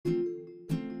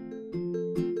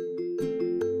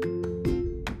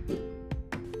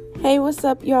Hey, what's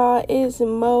up, y'all? It's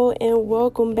Mo, and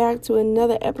welcome back to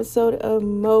another episode of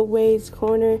Mo Wade's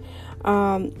Corner.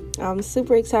 I'm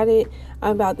super excited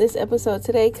about this episode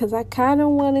today because I kind of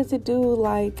wanted to do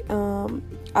I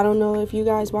don't know if you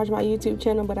guys watch my YouTube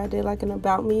channel, but I did like an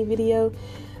About Me video.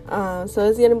 So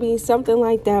it's going to be something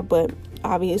like that, but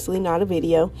obviously not a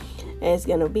video. It's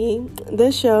going to be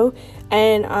the show.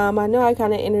 And I know I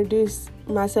kind of introduced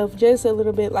myself just a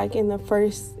little bit like in the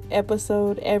first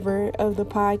episode ever of the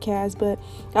podcast, but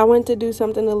I wanted to do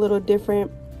something a little different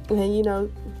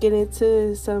and get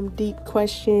into some deep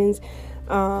questions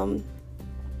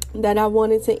that I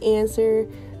wanted to answer,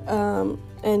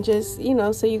 and just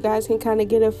so you guys can kind of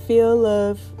get a feel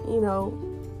of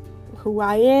who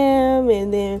I am,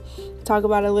 and then talk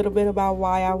about a little bit about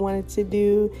why I wanted to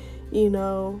do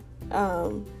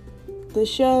the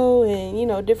show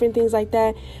and different things like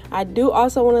that. I do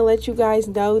also want to let you guys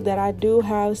know that I do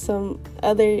have some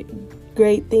other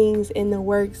great things in the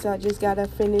works. So I just gotta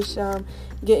finish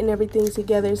getting everything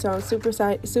together, so I'm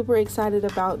super excited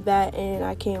about that, and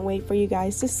I can't wait for you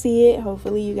guys to see it.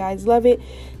 Hopefully you guys love it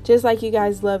just like you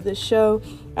guys love the show.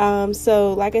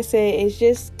 So like I said, it's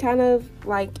just kind of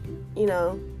like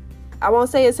I won't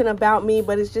say it's an about me,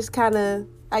 but it's just kind of,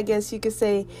 I guess you could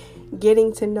say,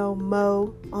 getting to know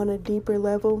Mo on a deeper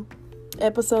level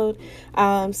episode.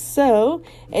 So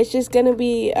it's just gonna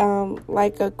be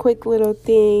like a quick little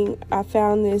thing. I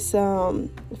found this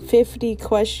 50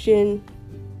 question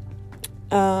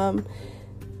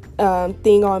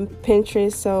thing on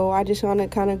Pinterest, so I just want to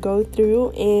kind of go through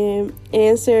and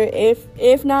answer,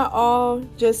 if not all,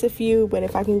 just a few, but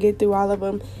if I can get through all of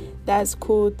them, that's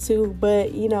cool too.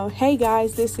 But hey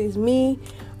guys, this is me.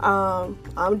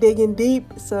 I'm digging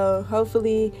deep, so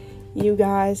hopefully you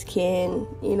guys can,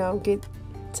 get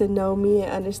to know me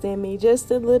and understand me just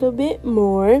a little bit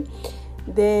more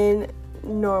than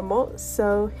normal.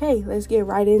 So, hey, let's get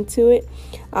right into it.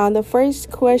 The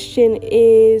first question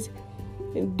is,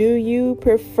 do you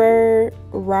prefer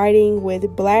writing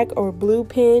with black or blue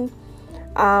pen?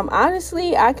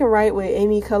 Honestly, I can write with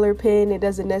any color pen. It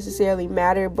doesn't necessarily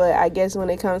matter, but I guess when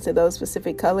it comes to those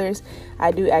specific colors,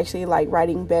 I do actually like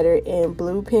writing better in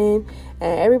blue pen.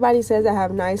 And everybody says I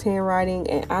have nice handwriting,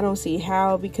 and I don't see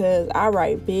how, because I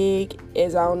write big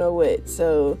as I don't know what.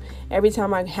 So every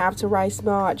time I have to write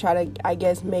small, I try to, I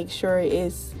guess, make sure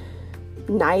it's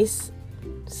nice.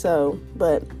 So,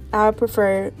 but I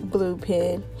prefer blue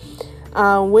pen.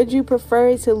 Would you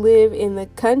prefer to live in the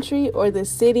country or the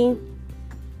city?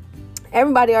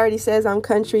 Everybody already says I'm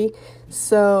country,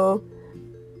 so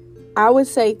I would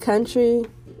say country.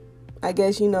 I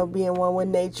guess, being one with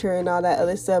nature and all that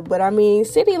other stuff. But I mean,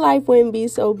 city life wouldn't be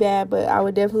so bad, but I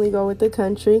would definitely go with the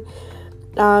country.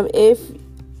 If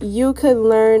you could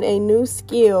learn a new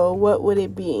skill, what would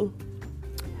it be?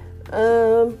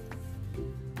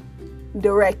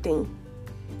 Directing.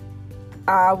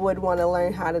 I would want to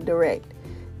learn how to direct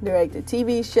a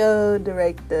TV show,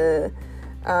 direct the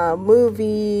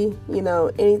movie,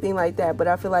 anything like that. But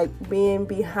I feel like being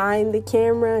behind the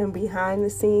camera and behind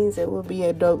the scenes, it would be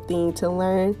a dope thing to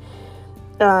learn.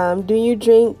 Do you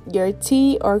drink your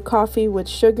tea or coffee with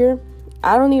sugar?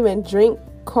 I don't even drink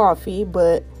coffee,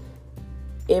 but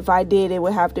if I did, it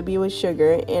would have to be with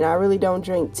sugar. And I really don't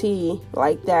drink tea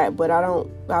like that, but I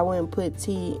wouldn't put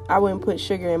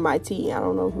sugar in my tea. I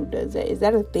don't know who does that. Is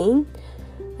that a thing?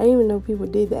 I didn't even know people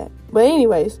did that. But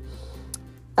anyways,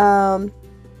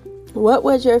 what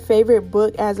was your favorite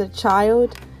book as a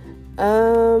child?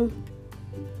 I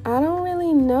don't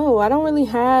really know. I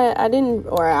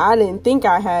didn't think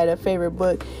I had a favorite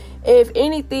book. If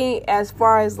anything, as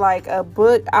far as like a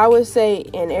book, I would say,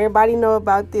 and everybody know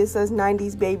about this, us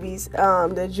 90s babies,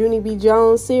 the Junie B.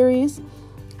 Jones series,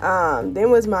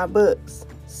 them was my books.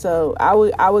 So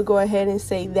I would go ahead and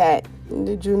say that,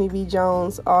 the Junie B.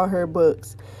 Jones, all her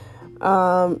books.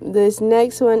 This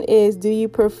next one is, do you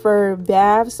prefer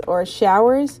baths or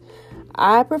showers?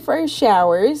 I prefer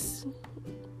showers.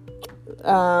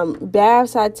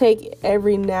 Baths I take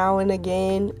every now and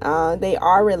again. They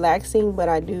are relaxing, but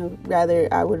I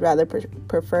would rather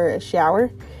prefer a shower.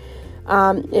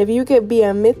 If you could be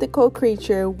a mythical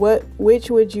creature, which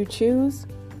would you choose?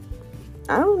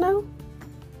 I don't know.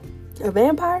 A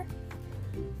vampire?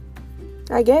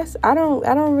 I guess. I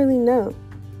don't really know.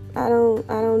 I don't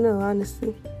know,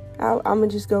 honestly. I'm gonna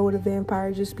just go with a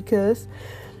vampire just because.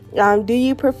 Do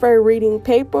you prefer reading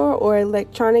paper or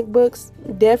electronic books?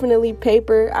 Definitely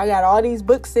paper. I got all these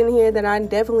books in here that I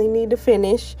definitely need to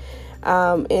finish,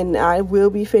 and I will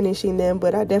be finishing them,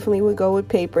 but I definitely would go with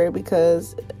paper,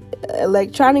 because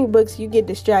electronic books, you get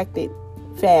distracted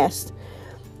fast.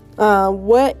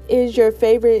 What is your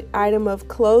favorite item of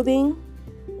clothing?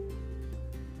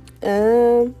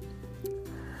 I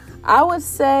would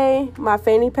say my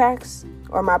fanny packs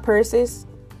or my purses.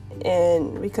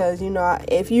 And because,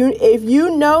 if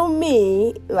you know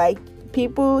me, like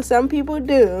some people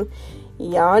do,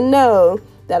 y'all know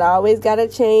that I always gotta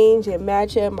change and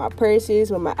match up my purses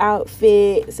with my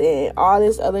outfits and all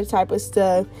this other type of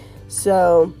stuff.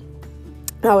 So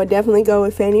I would definitely go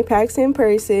with fanny packs and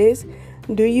purses.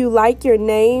 Do you like your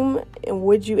name, and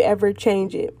would you ever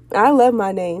change it? I love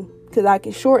my name because I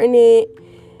can shorten it,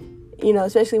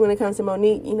 especially when it comes to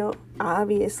Monique.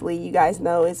 Obviously, you guys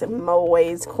know it's Mo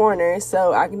Wade's Corner,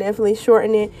 so I can definitely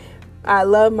shorten it. I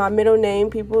love my middle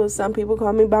name. Some people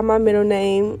call me by my middle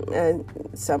name, and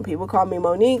some people call me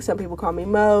Monique, some people call me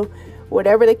Mo,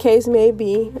 whatever the case may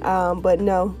be. But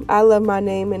no, I love my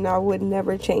name, and I would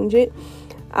never change it.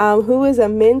 Who is a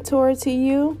mentor to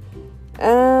you?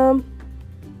 I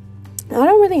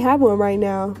don't really have one right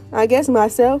now. I guess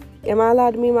myself. Am I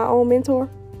allowed to be my own mentor?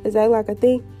 Is that like a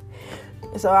thing?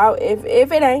 So if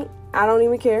it ain't, I don't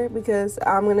even care, because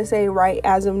I'm going to say right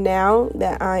as of now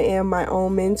that I am my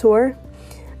own mentor.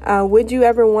 Would you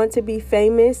ever want to be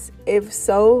famous? If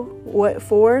so, what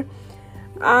for?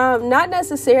 Not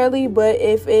necessarily, but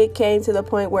if it came to the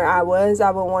point where I would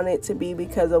want it to be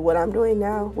because of what I'm doing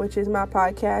now, which is my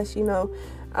podcast,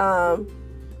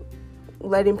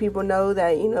 letting people know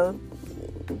that,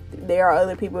 there are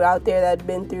other people out there that have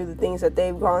been through the things that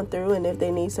they've gone through, and if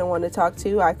they need someone to talk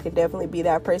to, I could definitely be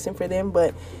that person for them.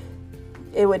 But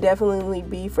it would definitely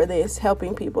be for this,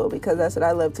 helping people, because that's what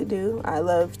I love to do. I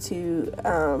love to,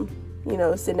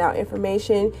 send out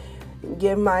information,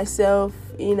 give myself,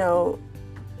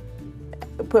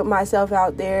 put myself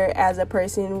out there as a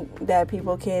person that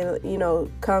people can,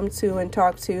 come to and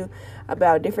talk to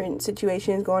about different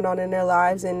situations going on in their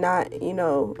lives, and not,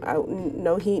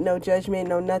 no heat, no judgment,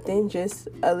 no nothing, just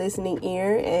a listening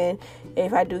ear. And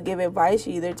if I do give advice,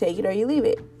 you either take it or you leave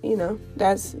it.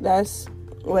 That's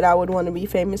what I would want to be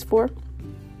famous for.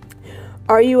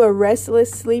 Are you a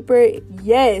restless sleeper?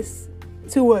 Yes,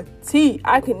 to a T.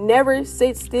 I can never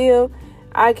sit still.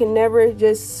 I can never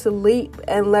just sleep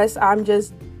unless I'm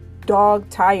just dog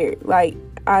tired. Like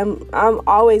I'm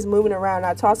always moving around.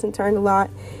 I toss and turn a lot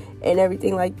and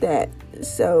everything like that.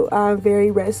 So I'm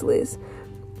very restless.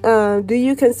 Do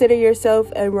you consider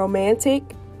yourself a romantic?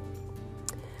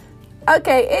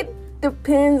 Okay, it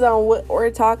depends on what we're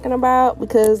talking about,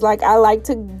 because like I like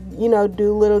to,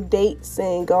 do little dates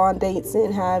and go on dates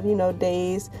and have,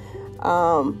 days.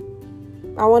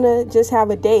 I want to just have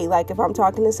a day. Like if I'm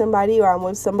talking to somebody or I'm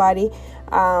with somebody,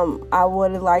 I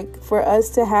would like for us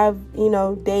to have,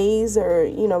 days or,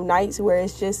 nights where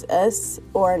it's just us,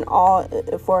 or an all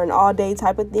day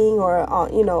type of thing, or,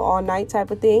 all night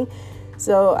type of thing.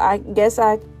 So I guess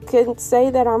I couldn't say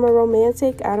that I'm a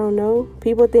romantic. I don't know.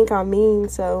 People think I'm mean,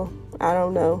 so I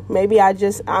don't know. Maybe I'm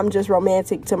just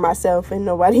romantic to myself and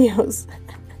nobody else.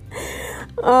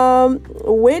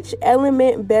 Which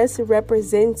element best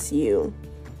represents you?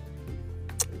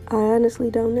 I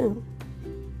honestly don't know.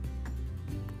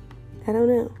 I don't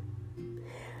know.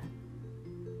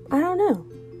 I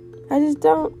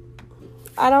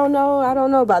don't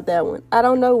know about that one. I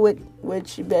don't know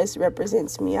which best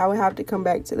represents me. I would have to come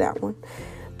back to that one.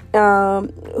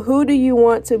 Who do you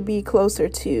want to be closer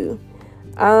to?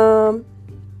 I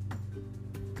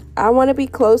want to be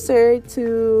closer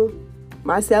to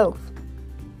myself.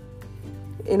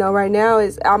 Right now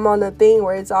I'm on a thing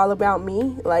where it's all about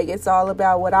me. Like it's all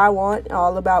about what I want,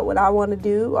 all about what I want to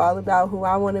do, all about who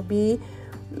I want to be,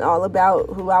 all about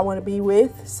who I want to be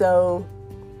with. So,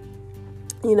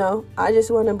 I just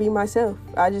want to be myself.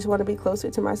 I just want to be closer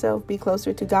to myself, be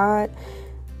closer to God,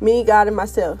 me, God, and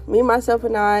myself. Me, myself,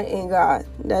 and I, and God.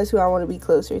 That's who I want to be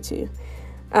closer to.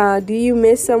 Do you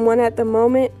miss someone at the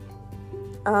moment?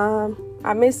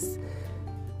 I miss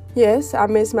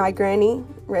my granny.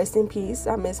 Rest in peace.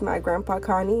 I miss my grandpa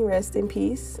Connie. Rest in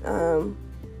peace.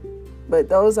 But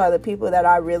those are the people that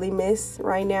I really miss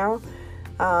right now.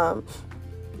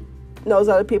 Those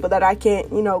are the people that I can't,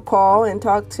 call and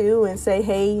talk to and say,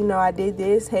 hey, I did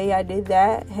this. Hey, I did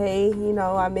that. Hey,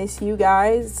 I miss you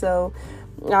guys. So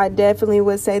I definitely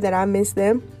would say that I miss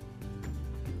them.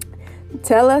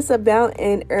 Tell us about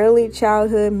an early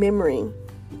childhood memory.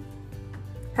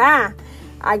 I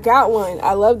got one.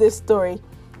 I love this story.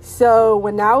 So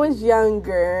when I was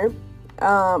younger,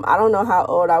 I don't know how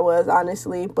old I was,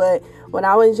 honestly, but when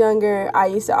I was younger, I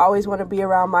used to always want to be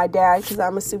around my dad, because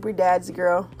I'm a super daddy's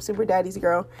girl.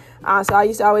 So I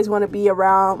used to always want to be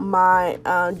around my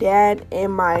dad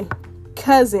and my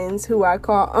cousins, who I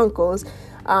call uncles,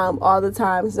 all the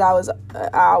time. So I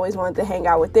always wanted to hang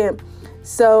out with them.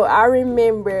 So I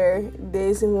remember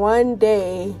this one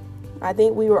day, I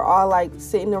think we were all like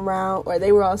sitting around, or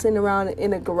they were all sitting around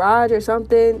in a garage or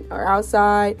something, or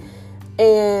outside.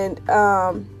 And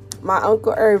my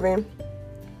Uncle Irvin,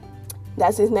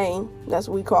 that's his name. That's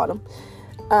what we called him.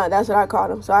 That's what I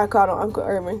called him. So I called him Uncle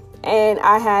Irvin. And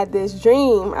I had this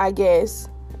dream, I guess,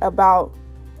 about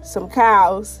some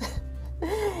cows.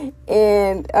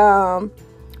 And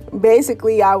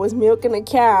basically I was milking the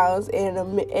cows,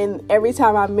 and every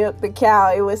time I milked the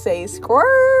cow, it would say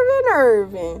Squirvin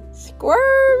Irvin,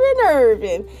 Squirvin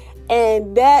Irvin.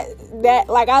 And that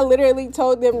like, I literally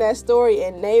told them that story,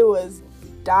 and they was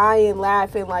dying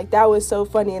laughing. Like, that was so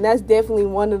funny. And that's definitely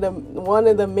one of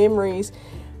the memories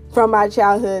from my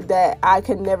childhood that I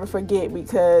could never forget,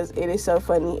 because it is so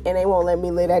funny, and they won't let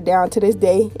me live that down to this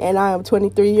day. And I am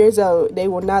 23 years old. They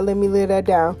will not let me live that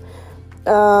down.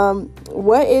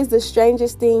 What is the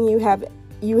strangest thing you have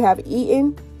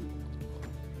eaten?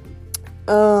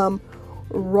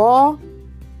 Raw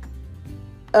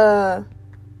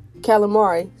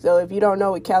calamari. So if you don't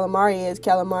know what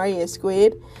calamari is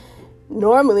squid.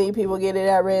 Normally people get it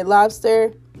at Red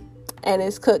Lobster, and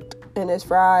it's cooked and it's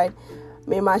fried.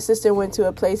 Me and my sister went to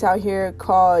a place out here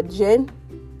called Jin.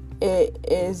 It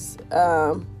is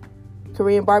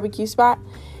Korean barbecue spot,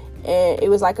 and it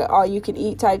was like an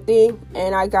all-you-can-eat type thing.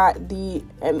 And I got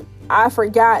and I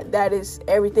forgot that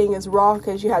everything is raw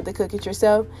because you have to cook it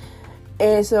yourself.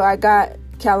 And so I got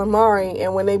calamari,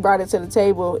 and when they brought it to the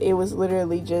table, it was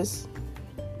literally just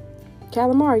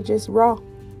calamari, just raw,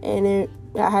 and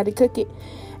I had to cook it.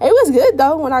 It was good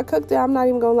though when I cooked it. I'm not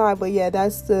even gonna lie, but yeah,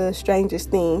 that's the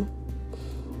strangest thing.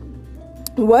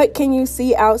 What can you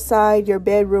see outside your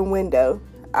bedroom window?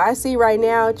 I see right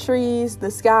now trees, the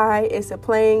sky. It's a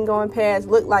plane going past.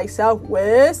 Look like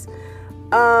Southwest.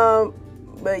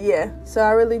 But yeah, so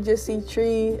I really just see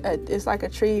tree. It's like a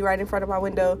tree right in front of my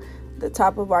window, the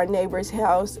top of our neighbor's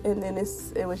house, and then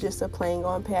it was just a plane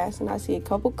going past, and I see a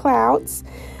couple clouds.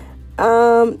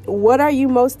 What are you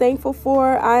most thankful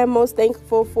for? I am most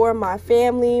thankful for my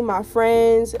family, my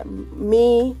friends,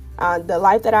 me, the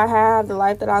life that I have, the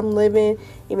life that I'm living.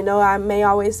 Even though I may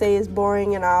always say it's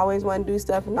boring and I always want to do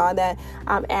stuff and all that,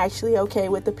 I'm actually okay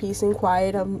with the peace and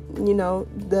quiet of,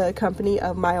 the company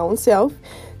of my own self.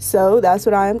 So that's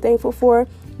what I am thankful for.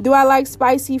 Do I like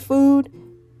spicy food?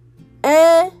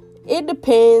 It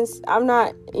depends. I'm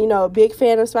not, a big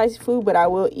fan of spicy food, but I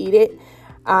will eat it.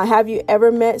 Have you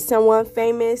ever met someone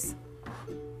famous?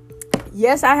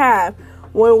 Yes, I have.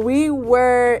 When we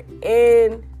were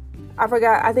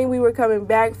I think we were coming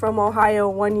back from Ohio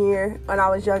one year when I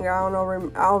was younger. I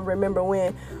don't remember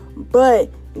when.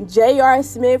 But J.R.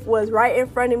 Smith was right in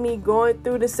front of me going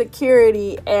through the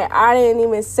security, and I didn't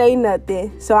even say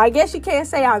nothing. So I guess you can't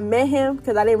say I met him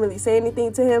because I didn't really say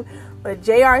anything to him. But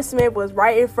J.R. Smith was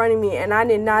right in front of me, and I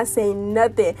did not say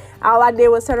nothing. All I did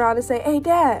was turn around and say, "Hey,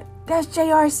 Dad, that's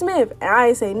J.R. Smith." And I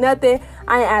didn't say nothing.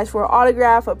 I didn't ask for an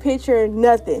autograph, a picture,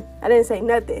 nothing. I didn't say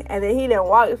nothing. And then he didn't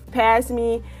walk past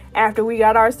me after we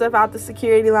got our stuff out the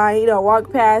security line. He done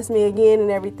walked past me again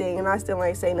and everything, and I still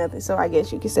ain't say nothing. So I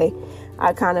guess you could say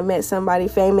I kind of met somebody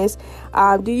famous.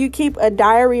 Do you keep a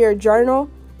diary or journal?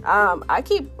 I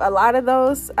keep a lot of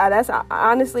those. That's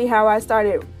honestly how I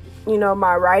started,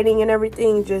 my writing and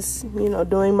everything, just,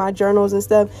 doing my journals and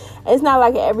stuff. It's not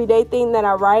like an everyday thing that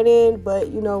I write in, but,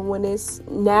 when it's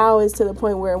to the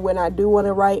point where when I do want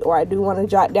to write or I do want to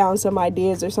jot down some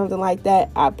ideas or something like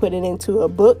that, I put it into a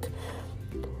book.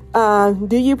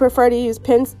 Do you prefer to use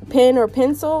pen or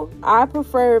pencil? I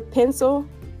prefer pencil,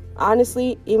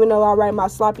 honestly, even though I write my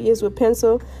sloppiest with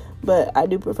pencil, but I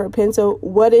do prefer pencil.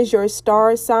 What is your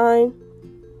star sign?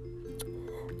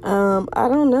 I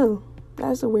don't know.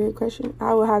 That's a weird question.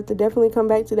 I will have to definitely come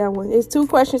back to that one. It's 2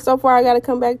 questions so far I got to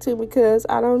come back to because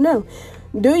I don't know.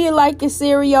 Do you like your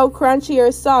cereal crunchy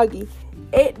or soggy?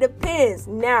 It depends.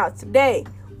 Now, today,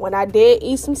 when I did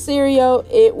eat some cereal,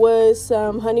 it was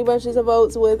some Honey Bunches of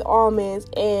Oats with almonds,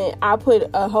 and I put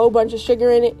a whole bunch of sugar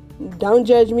in it. Don't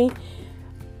judge me.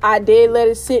 I did let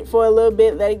it sit for a little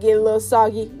bit, let it get a little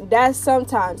soggy. That's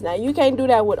sometimes. Now, you can't do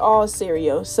that with all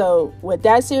cereal. So, with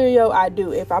that cereal, I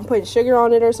do. If I'm putting sugar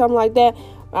on it or something like that,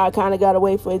 I kind of got to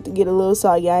wait for it to get a little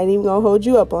soggy. I ain't even going to hold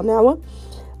you up on that one.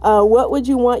 What would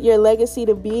you want your legacy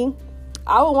to be?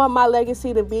 I would want my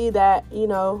legacy to be that,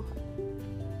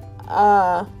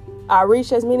 I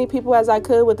reached as many people as I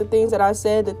could with the things that I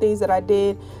said, the things that I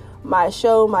did, my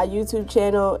show, my YouTube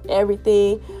channel,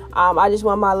 everything. I just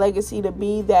want my legacy to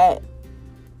be that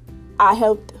I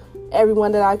helped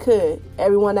everyone that I could,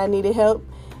 everyone that needed help,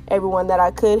 everyone that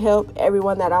I could help,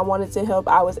 everyone that I wanted to help,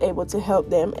 I was able to help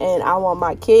them. And I want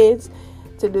my kids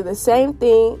to do the same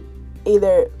thing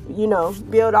either,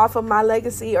 build off of my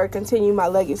legacy or continue my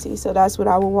legacy. So that's what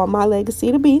I would want my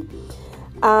legacy to be.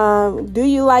 Do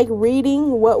you like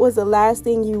reading? What was the last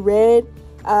thing you read?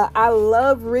 I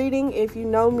love reading. If you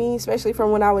know me, especially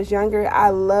from when I was younger, I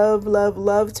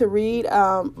love to read.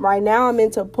 Right now I'm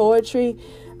into poetry.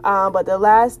 But the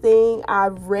last thing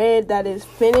I've read that is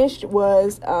finished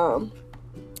was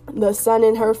The Sun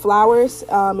and Her Flowers.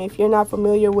 If you're not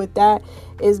familiar with that,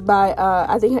 is by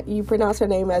I think you pronounce her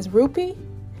name as Rupi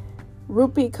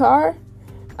Kaur.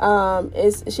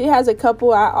 She has a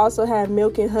couple. I also have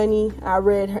Milk and Honey. I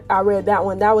read that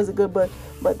one. That was a good book.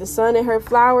 But The Sun and Her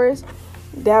Flowers,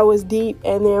 that was deep.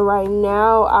 And then right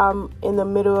now I'm in the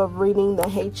middle of reading The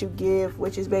Hate You Give,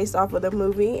 which is based off of the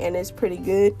movie, and it's pretty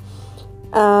good.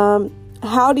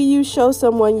 How do you show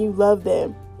someone you love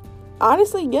them?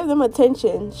 Honestly, give them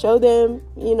attention. Show them,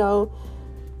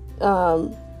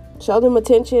 show them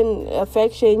attention,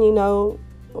 affection,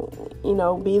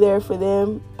 be there for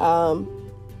them.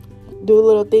 Do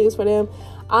little things for them.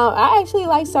 I actually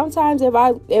like sometimes if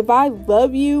I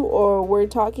love you or we're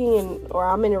talking or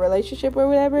I'm in a relationship or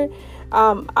whatever,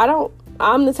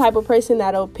 I'm the type of person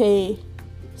that'll pay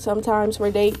sometimes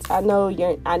for dates. I know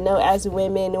as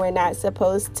women we're not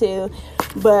supposed to,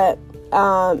 but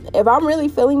if I'm really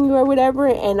feeling you or whatever,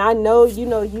 and I know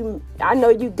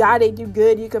you got it, you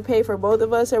good, you can pay for both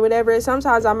of us or whatever,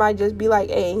 sometimes I might just be like,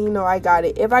 hey, I got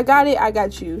it. If I got it, I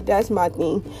got you. That's my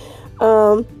thing.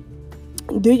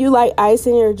 Do you like ice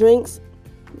in your drinks?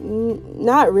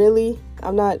 Not really.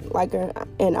 I'm not like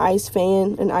an ice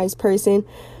fan, an ice person.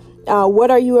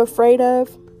 What are you afraid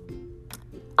of?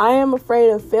 I am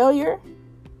afraid of failure.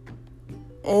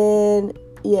 And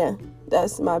yeah,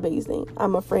 that's my biggest thing.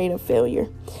 I'm afraid of failure.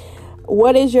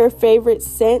 What is your favorite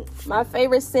scent? My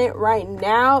favorite scent right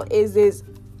now is this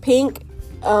pink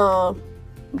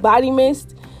body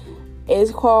mist.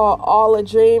 It's called All a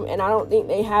Dream, and I don't think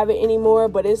they have it anymore,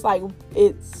 but it's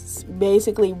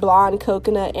basically blonde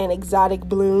coconut and exotic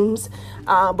blooms.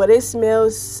 But it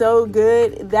smells so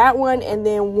good. That one, and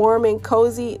then Warm and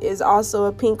Cozy is also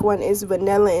a pink one. It's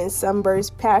vanilla and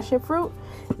sunburst passion fruit.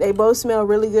 They both smell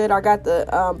really good. I got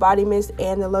the body mist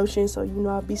and the lotion, so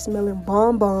I'll be smelling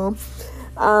bomb.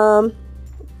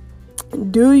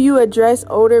 Do you address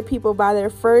older people by their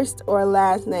first or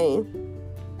last name?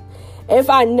 If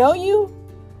I know you,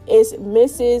 it's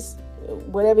Mrs.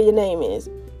 whatever your name is.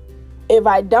 If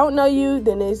I don't know you,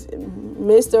 then it's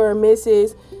Mr. or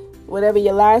Mrs. whatever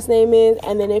your last name is.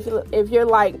 And then if you're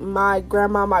like my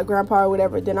grandma, my grandpa, or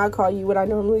whatever, then I call you what I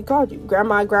normally called you.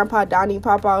 Grandma, grandpa, Donnie,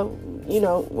 Papa,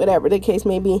 whatever the case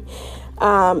may be.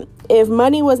 If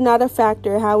money was not a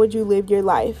factor, how would you live your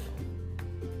life?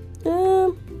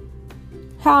 How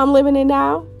I'm living it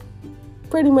now,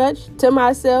 pretty much to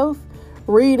myself.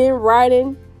 Reading,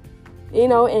 writing,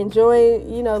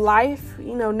 enjoying, life,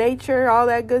 nature, all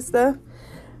that good stuff.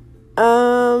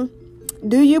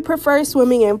 Do you prefer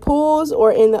swimming in pools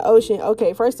or in the ocean?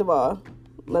 Okay, first of all,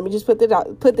 let me just put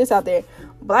this out there.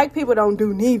 Black people don't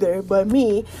do neither, but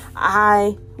me,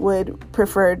 I would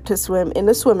prefer to swim in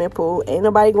the swimming pool. Ain't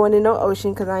nobody going in no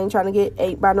ocean because I ain't trying to get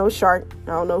ate by no shark.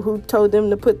 I don't know who told them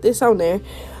to put this on there.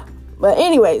 But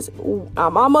anyways,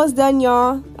 I'm almost done,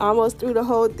 y'all. Almost through the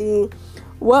whole thing.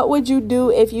 What would you do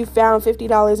if you found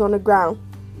 $50 on the ground?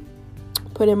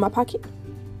 Put it in my pocket.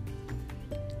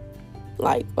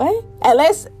 Like, what?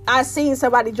 Unless I seen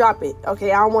somebody drop it.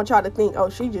 Okay, I don't want y'all to think, oh,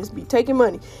 she just be taking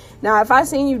money. Now, if I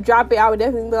seen you drop it, I would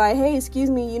definitely be like, hey, excuse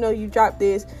me, you dropped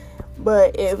this.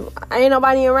 But if ain't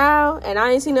nobody around and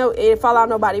I ain't seen it fall out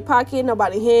nobody's pocket,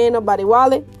 nobody hand, nobody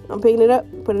wallet, I'm picking it up,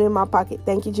 put it in my pocket.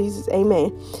 Thank you, Jesus.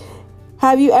 Amen.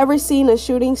 Have you ever seen a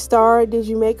shooting star? Did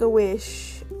you make a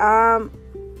wish? I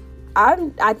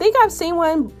think I've seen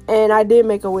one, and I did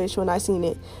make a wish when I seen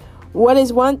it. What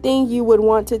is one thing you would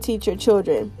want to teach your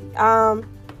children? I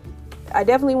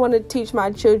definitely want to teach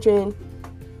my children.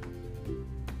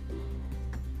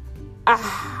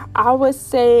 I would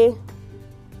say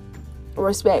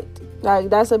respect. Like,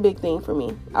 that's a big thing for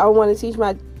me. I want to teach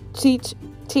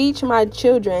my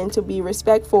children to be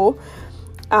respectful,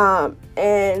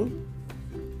 and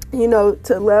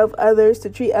to love others, to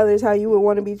treat others how you would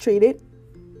want to be treated.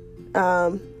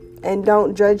 And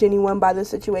don't judge anyone by the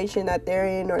situation that they're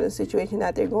in or the situation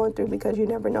that they're going through, because you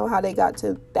never know how they got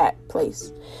to that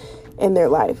place in their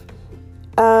life.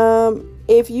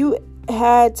 If you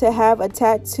had to have a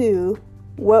tattoo,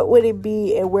 what would it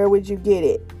be and where would you get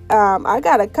it? I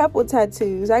got a couple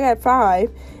tattoos. I got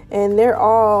 5, and they're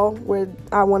all where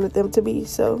I wanted them to be.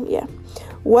 So, yeah.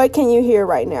 What can you hear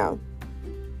right now?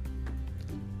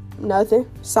 Nothing.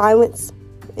 Silence.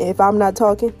 If I'm not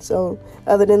talking. So,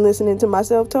 other than listening to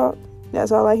myself talk,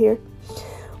 that's all I hear.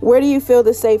 Where do you feel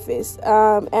the safest?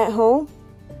 At home?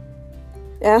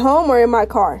 At home or in my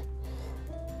car?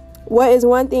 What is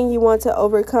one thing you want to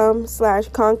overcome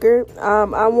 / conquer?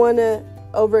 I want to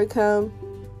overcome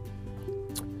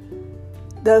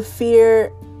the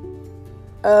fear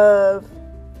of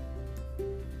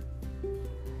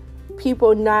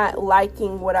people not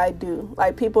liking what I do.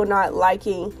 Like people not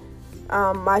liking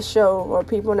my show, or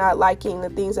people not liking the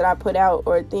things that I put out,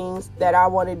 or things that I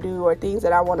want to do, or things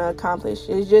that I want to accomplish.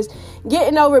 It's just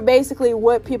getting over basically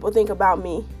what people think about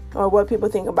me, or what people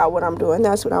think about what I'm doing.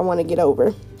 That's what I want to get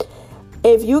over.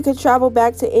 If you could travel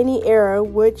back to any era,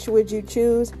 which would you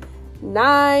choose?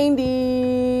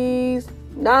 90s.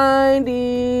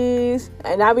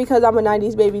 And not because I'm a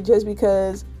 90s baby, just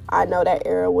because I know that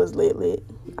era was lit.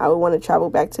 I would want to travel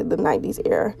back to the 90s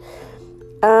era.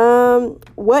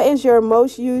 What is your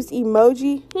most used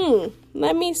emoji?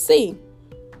 Let me see.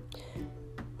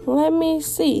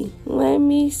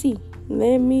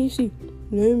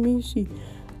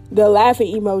 The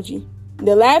laughing emoji.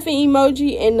 The laughing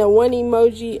emoji, and the one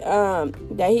emoji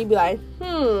that he'd be like,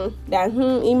 that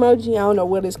emoji. I don't know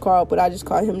what it's called, but I just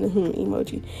call him the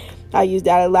emoji. I use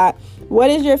that a lot. What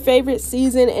is your favorite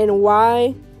season and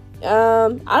why?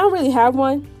 I don't really have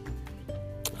one.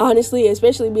 Honestly,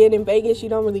 especially being in Vegas, you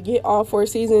don't really get all 4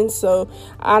 seasons, so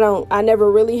I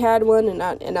never really had one,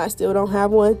 and I still don't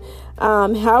have one.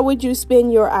 How would you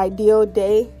spend your ideal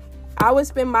day? I would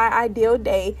spend my ideal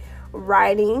day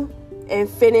writing and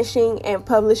finishing and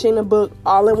publishing a book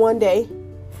all in one day,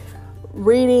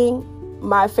 reading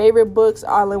my favorite books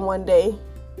all in one day,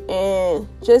 and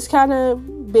just kind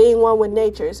of being one with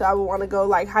nature. So I would want to go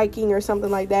like hiking or something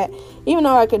like that, even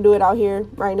though I could do it out here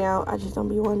right now. I just don't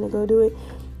be wanting to go do it.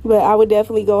 But I would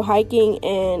definitely go hiking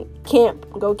and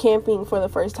go camping for the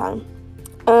first time.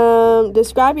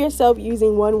 Describe yourself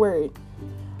using one word.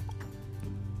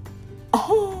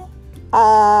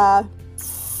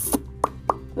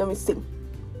 Let me see.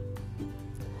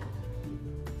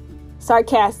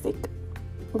 Sarcastic.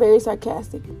 Very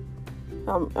sarcastic.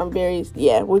 I'm very,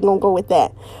 we're going to go with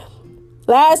that.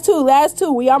 Last two.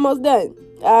 We almost done.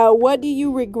 What do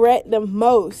you regret the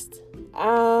most?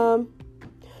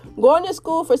 Going to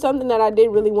school for something that I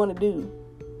didn't really want to do.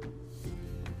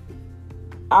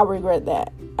 I regret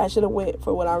that. I should have went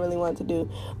for what I really wanted to do.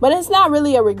 But it's not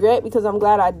really a regret, because I'm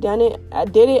glad I did it.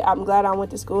 I'm glad I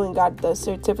went to school and got the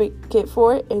certificate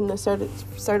for it and the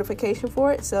certification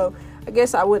for it. So I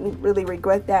guess I wouldn't really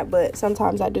regret that, but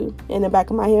sometimes I do in the back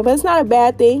of my head. But it's not a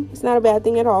bad thing. It's not a bad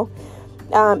thing at all.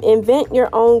 Invent your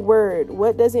own word.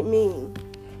 What does it mean?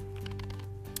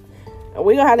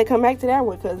 We're going to have to come back to that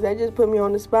one, because that just put me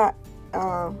on the spot.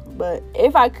 But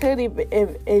if I could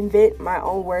invent my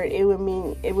own word, it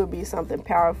would be something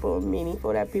powerful and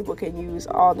meaningful that people can use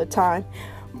all the time.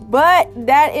 But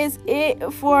that is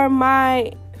it for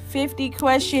my 50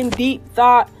 question deep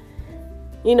thought.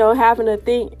 Having to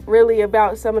think really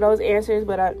about some of those answers,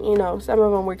 but some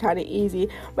of them were kind of easy.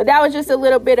 But that was just a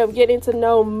little bit of getting to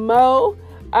know Mo.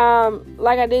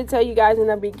 Like I did tell you guys in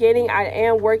the beginning, I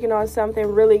am working on something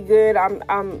really good.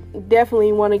 I'm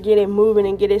definitely want to get it moving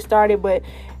and get it started, but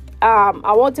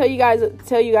I won't tell you guys a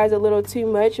little too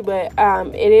much, but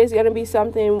it is going to be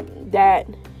something that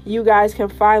you guys can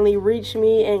finally reach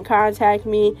me and contact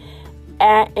me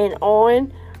at and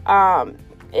on.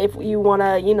 If you want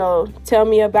to, tell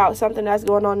me about something that's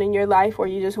going on in your life, or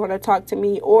you just want to talk to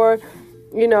me, or,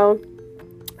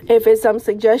 if it's some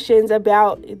suggestions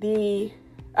about the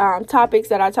topics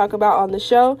that I talk about on the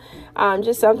show,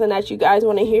 just something that you guys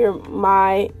want to hear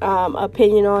my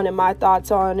opinion on and my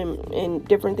thoughts on, and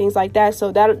different things like that.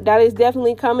 So that is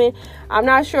definitely coming. I'm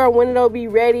not sure when it'll be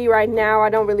ready right now. I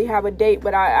don't really have a date,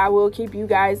 but I will keep you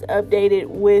guys updated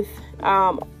with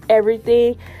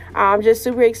everything. I'm just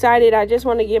super excited. I just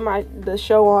want to get the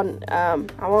show on.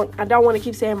 I don't want to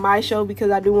keep saying my show,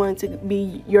 because I do want it to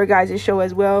be your guys' show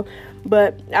as well.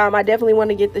 But I definitely want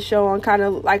to get the show on kind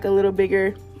of like a little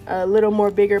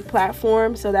more bigger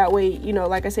platform, so that way,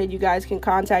 like I said, you guys can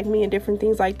contact me and different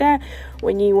things like that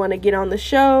when you want to get on the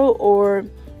show, or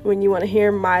when you want to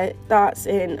hear my thoughts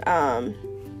and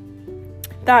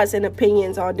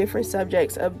opinions on different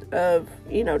subjects of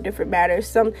different matters,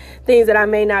 some things that I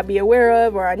may not be aware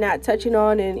of or are not touching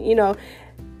on, and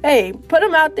hey, put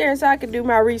them out there so I can do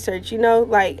my research.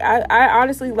 Like I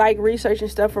honestly like researching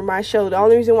stuff for my show. The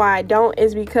only reason why I don't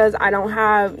is because I don't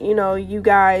have you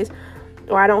guys,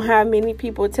 or I don't have many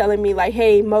people telling me like,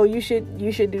 hey Mo, you should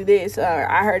do this, or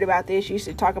I heard about this, you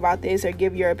should talk about this, or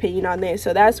give your opinion on this.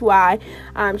 So that's why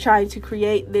I'm trying to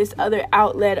create this other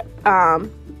outlet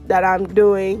that I'm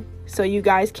doing, so you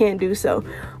guys can do so.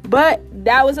 But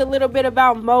that was a little bit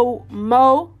about Mo.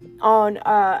 on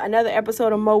another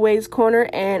episode of Mo Wade's Corner,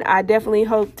 and I definitely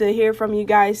hope to hear from you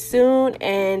guys soon.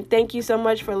 And thank you so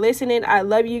much for listening. I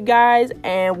love you guys,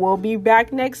 and we'll be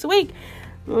back next week.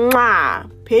 Mwah.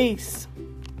 Peace.